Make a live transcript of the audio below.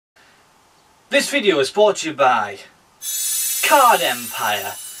This video is brought to you by Card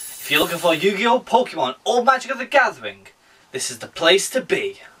Empire. If you're looking for Yu-Gi-Oh!, Pokemon or Magic the Gathering, this is the place to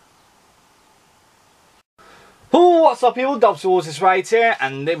be. Oh, what's up people, Dobbsyrules is right here,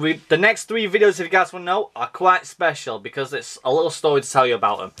 and the next 3 videos, if you guys want to know, are quite special because it's a little story to tell you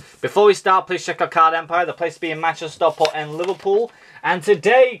about them. Before we start, please check out Card Empire, the place to be in Manchester, Stockport and Liverpool. And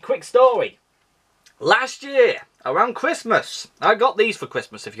today, quick story. Last year, around Christmas, I got these for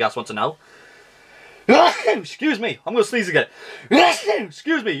Christmas, if you guys want to know. Excuse me, I'm going to sneeze again.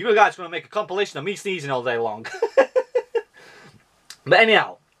 Excuse me, you guys are going to make a compilation of me sneezing all day long. But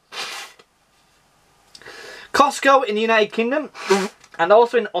anyhow, Costco in the United Kingdom and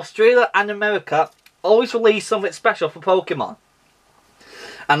also in Australia and America always release something special for Pokemon.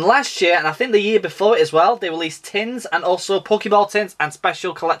 And last year, and I think the year before it as well, they released tins and also Pokeball tins and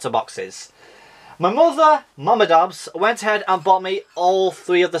special collector boxes. My mother, Mama Dobbs, went ahead and bought me all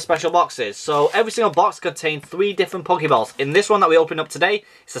 3 of the special boxes. So every single box contained 3 different Pokeballs. In this one that we opened up today,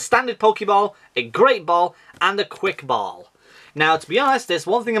 it's a standard Pokeball, a Great Ball, and a Quick Ball. Now, to be honest, there's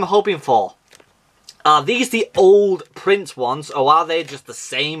one thing I'm hoping for. Are these the old print ones, or are they just the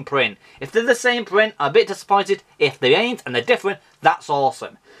same print? If they're the same print, I'm a bit disappointed. If they ain't, and they're different, that's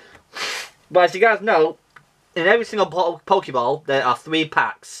awesome. But as you guys know, in every single Pokeball, there are 3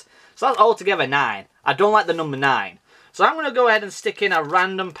 packs. So that's altogether 9. I don't like the number 9. So I'm going to go ahead and stick in a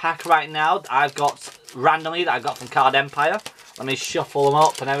random pack right now that I've got randomly that I got from Card Empire. Let me shuffle them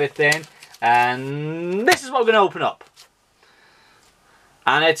up and everything. And this is what we're going to open up.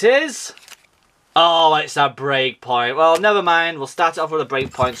 And it is... oh, it's a breakpoint. Well, never mind. We'll start it off with a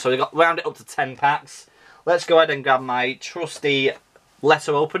breakpoint. So we've got round it up to 10 packs. Let's go ahead and grab my trusty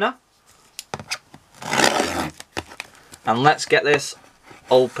letter opener. And let's get this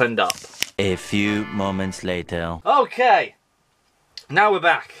opened up. A few moments later. Okay. Now we're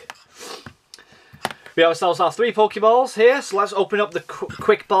back. We have ourselves our 3 Pokeballs here. So let's open up the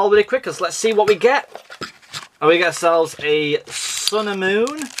Quick Ball really quick. Let's see what we get. And we get ourselves a Sun and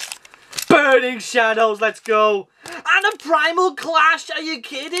Moon. Burning Shadows, let's go. And a Primal Clash, are you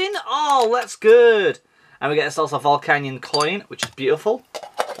kidding? Oh, that's good. And we get ourselves a Volcanion coin, which is beautiful.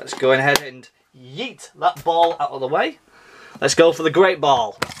 Let's go ahead and yeet that ball out of the way. Let's go for the Great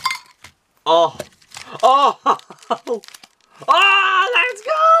Ball. Oh. Oh. Oh, let's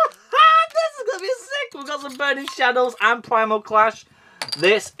go. This is going to be sick. We've got some Burning Shadows and Primal Clash.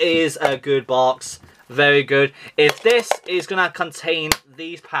 This is a good box. Very good. If this is going to contain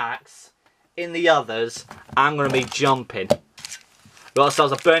these packs in the others, I'm going to be jumping. We got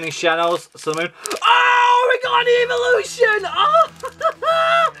ourselves a Burning Shadows, Sun Moon. Oh, we got an evolution! Oh,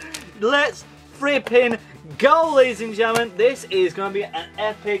 let's flipping go, ladies and gentlemen. This is going to be an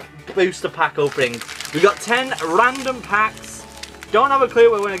epic booster pack opening. We got 10 random packs. Don't have a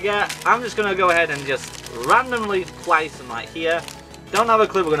clue what we're going to get. I'm just going to go ahead and just randomly place them right here. Don't have a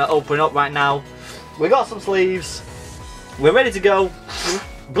clue we're going to open up right now. We got some sleeves. We're ready to go.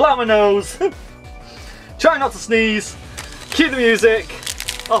 Blow my nose. Try not to sneeze. Cue the music.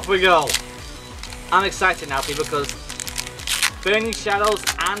 Off we go. I'm excited now, people, because Burning Shadows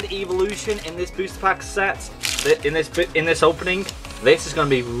and Evolution in this booster pack set, in this opening, this is going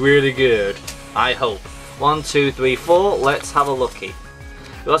to be really good. I hope. 1, 2, 3, 4. Let's have a looky.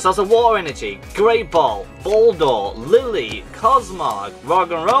 We got ourselves a Water Energy, Great Ball, Boldor, Lily, Cosmog,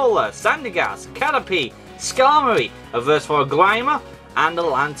 Roggenrola, Sandygast, Caterpie, Skarmory, a Verse for a Grimer, and a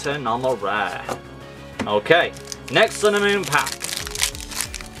Lantern Normal Rare. Okay, next Sun and Moon pack.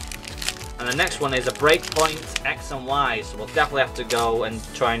 And the next one is a Breakpoint X and Y, so we'll definitely have to go and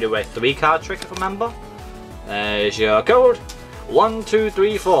try and do a 3-card trick, if I remember. There's your code. 1, 2,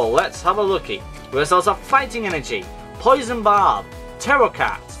 3, 4. Let's have a looky. We have ourselves a Fighting Energy, Poison Barb,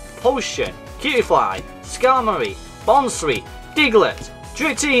 Terracat, Potion, Cutiefly, Skarmory, Bonsui, Diglett,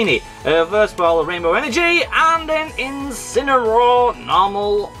 Dratini, a Reverse Ball of Rainbow Energy, and an Incineroar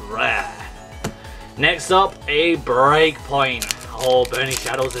Normal Rare. Next up, a Breakpoint. Oh, Burning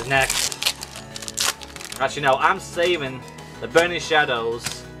Shadows is next. Actually, no, I'm saving the Burning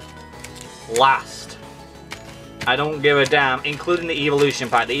Shadows last. I don't give a damn, including the Evolution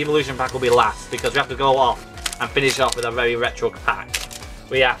pack. The Evolution pack will be last because we have to go off and finish off with a very retro pack.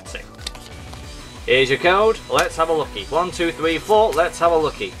 We have to. Here's your code. Let's have a looky. 1, 2, 3, 4. Let's have a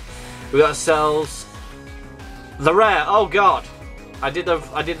looky. We got ourselves the rare. Oh god, I did the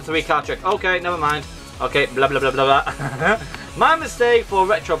 3-card trick. Okay, never mind. Okay, blah blah blah blah blah. My mistake for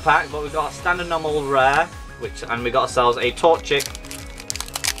retro pack, but we got a standard normal rare, and we got ourselves a Torchic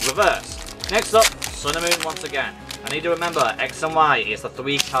reverse. Next up, Sun and Moon once again. I need to remember X and Y is the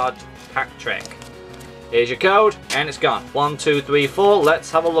 3-card pack trick. Here's your code, and it's gone. 1, 2, 3, 4.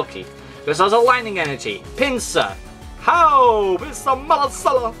 Let's have a looky. We got ourselves a Lightning Energy. Pinsir. How? Mr.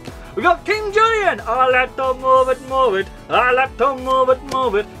 Malasala. We got King Julian. I like to move it, move it. I like to move it,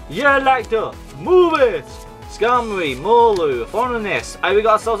 move it. You like to move it. Skarmory, Morlu, Thorniness. And we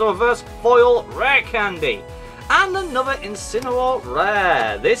got ourselves a reverse foil rare candy. And another Incineroar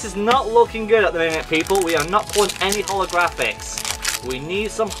rare. This is not looking good at the minute, people. We are not pulling any holographics. We need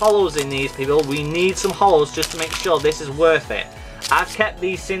some holos in these, people. We need some holos just to make sure this is worth it. I've kept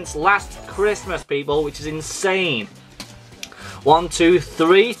these since last Christmas, people, which is insane. 1, 2,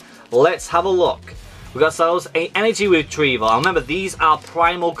 3. Let's have a look. We got ourselves an Energy Retriever. Remember, these are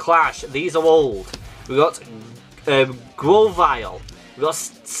Primal Clash. These are old. We got Grovyle. We got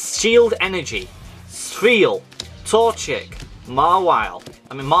Shield Energy. Sfeel. Torchic. Marwile.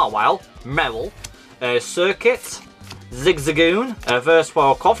 Meryl. Circuit. Zigzagoon. Reverse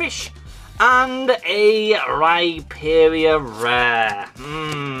Foil Coffish. And a Rhyperior rare.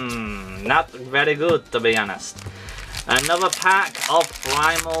 Not very good, to be honest. Another pack of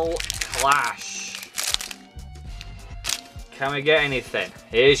Primal Clash. Can we get anything?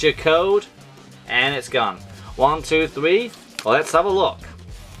 Here's your code, and it's gone. 1, 2, 3. Let's have a look.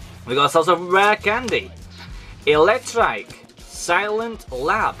 We got ourselves a rare candy. Electrike, Silent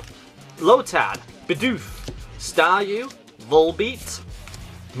Lab, Lotad, Bidoof, Staryu, Volbeat,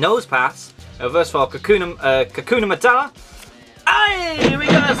 Nosepass, Reverse Foil Kakuna Matara. Hey, we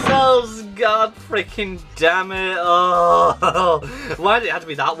got ourselves, god freaking damn it. Oh, why did it have to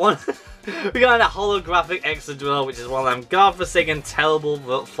be that one? We got a holographic Excadrill, which is one of them godforsaken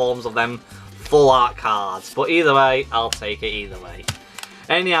terrible forms of them full art cards. But either way, I'll take it either way.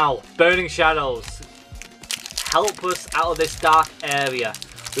 Anyhow, Burning Shadows. Help us out of this dark area.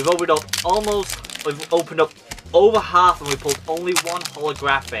 We've opened up over half and we pulled only one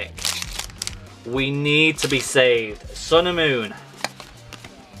holographic. We need to be saved. Sun and Moon.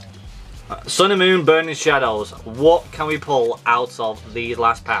 Sun and Moon, Burning Shadows. What can we pull out of these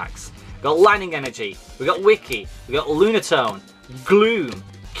last packs? We got Lightning Energy. We got Wiki. We got Lunatone. Gloom.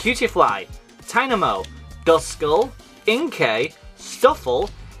 Cutiefly. Tynamo. Duskull. Inkay. Stuffle.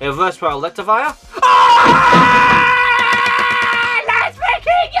 Reverse Foil Electivire. Let's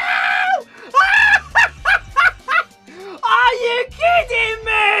freaking go! Are you kidding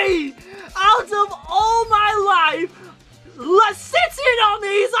me? Out of all my life, sitting on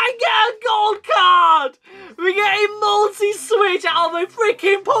these, I get a gold card. We get a multi-switch out of a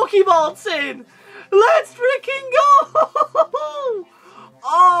freaking Pokeball tin. Let's freaking go!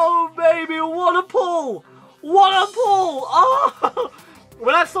 Oh, baby, what a pull! What a pull! Oh!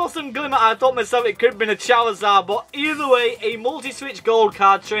 When I saw some glimmer, I thought myself it could have been a Charizard, but either way, a multi-switch gold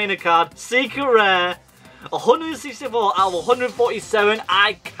card, trainer card, secret rare, 164 out of 147.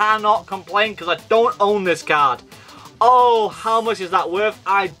 I cannot complain because I don't own this card. Oh, how much is that worth?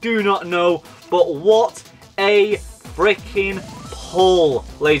 I do not know, but what a freaking pull,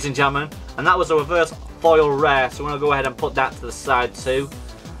 ladies and gentlemen. And that was a reverse foil rare, so we're going to go ahead and put that to the side too.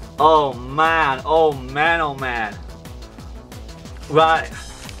 Oh man, oh man, oh man. Right,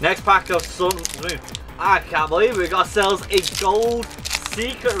 next pack of Sun Moon. I can't believe we got ourselves a gold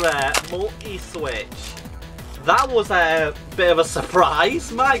secret rare multi-switch. That was a bit of a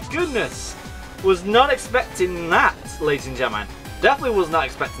surprise, my goodness. Was not expecting that, ladies and gentlemen. Definitely was not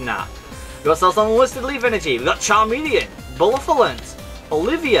expecting that. We got ourselves Unlisted Leaf Energy. We got Charmeleon, Bullifant,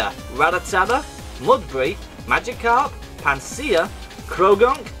 Olivia, Rattata, Mudbray, Magikarp, Pansear,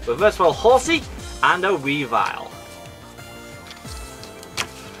 Krogunk, Reverse Foil Horsey, and a Weavile.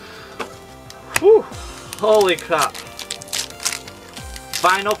 Whew, holy crap.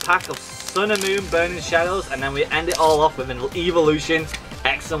 Final pack of Sun and Moon Burning Shadows, and then we end it all off with an Evolution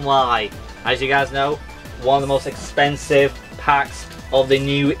X and Y. As you guys know, one of the most expensive packs of the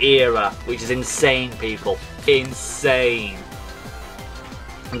new era, which is insane, people. Insane.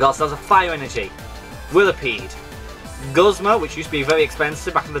 We got ourselves a Fire Energy, Whirlipede, Guzma, which used to be very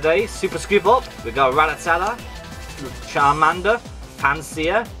expensive back in the day, Super Scoop Up. We got Rattata, Charmander,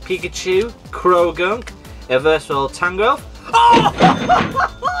 Pansear, Pikachu, Krogunk, Reverse Foil Tangrowth. Oh!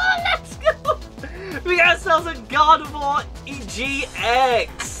 Let's go! We got ourselves a Gardevoir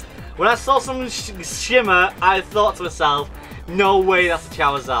GX. When I saw some shimmer, I thought to myself, no way that's a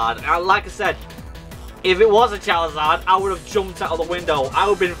Charizard. And like I said, if it was a Charizard, I would have jumped out of the window. I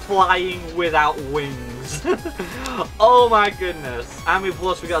would have been flying without wings. Oh my goodness. And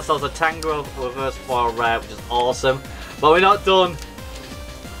plus we got ourselves a Tangrowth Reverse Foil Rare, which is awesome. But we're not done.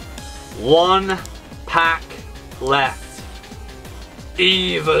 One pack left.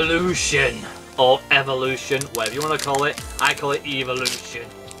 Evolution. Or Evolution, whatever you want to call it. I call it Evolution.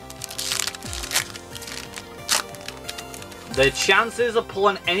 the chances of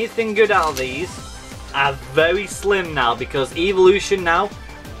pulling anything good out of these are very slim now, because Evolution now,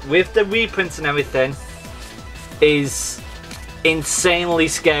 with the reprints and everything, is insanely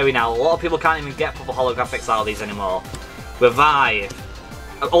scary now. A lot of people can't even get proper holographics out of these anymore. Revive.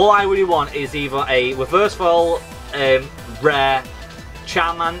 All I really want is either a Reverse Foil, Rare,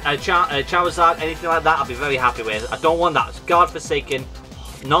 Charizard, anything like that. I'll be very happy with. I don't want that. It's Godforsaken,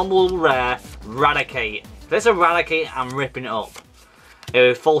 normal Rare, Raticate. If there's a Raticate, I'm ripping it up.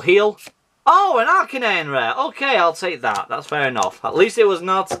 Full heal. Oh, an Arcanine Rare. Okay, I'll take that. That's fair enough. At least it was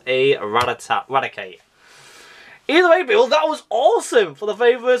not a Raticate. Either way, people, that was awesome for the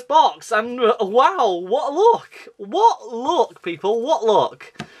very first box. And wow, what luck. What luck, people. What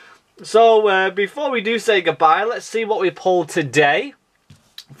luck. So, before we do say goodbye, let's see what we pulled today.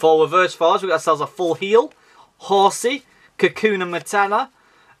 For Reverse Foils, we got ourselves a Full Heal, Horsey, Kakuna Matana,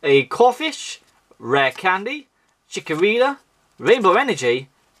 a Corphish, Rare Candy, Chikorita, Rainbow Energy,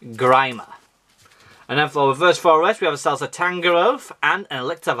 Grimer. And then for Reverse Forest, we have ourselves a Tangrowth and an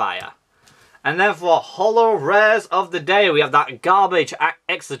Electivire. And then for Holo Rares of the day, we have that garbage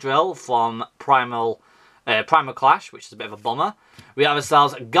Excadrill from Primal Clash, which is a bit of a bummer. We have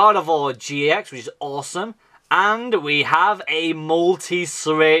ourselves Gardevoir GX, which is awesome. And we have a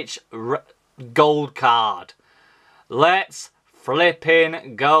multi-switch gold card. Let's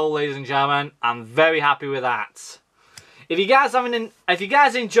flipping go, ladies and gentlemen. I'm very happy with that. If you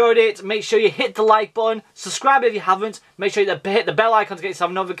guys enjoyed it, make sure you hit the like button. Subscribe if you haven't. Make sure you hit the bell icon to get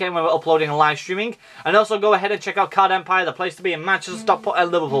yourself notified when we're uploading and live streaming. And also go ahead and check out Card Empire, the place to be in Manchester, Stockport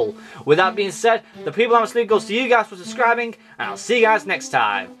and Liverpool. With that being said, the people I'm asleep goes to you guys for subscribing. And I'll see you guys next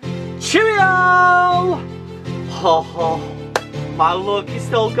time. Cheerio! My luck is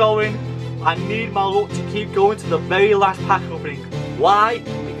still going. I need my luck to keep going to the very last pack opening. Why?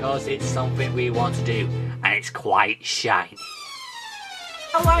 Because it's something we want to do. And it's quite shiny.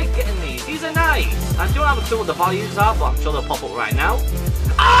 I like getting these. These are nice. I don't have a clue what the values are, but I'm sure they'll pop up right now.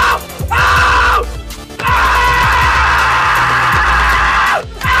 Ah! Ah!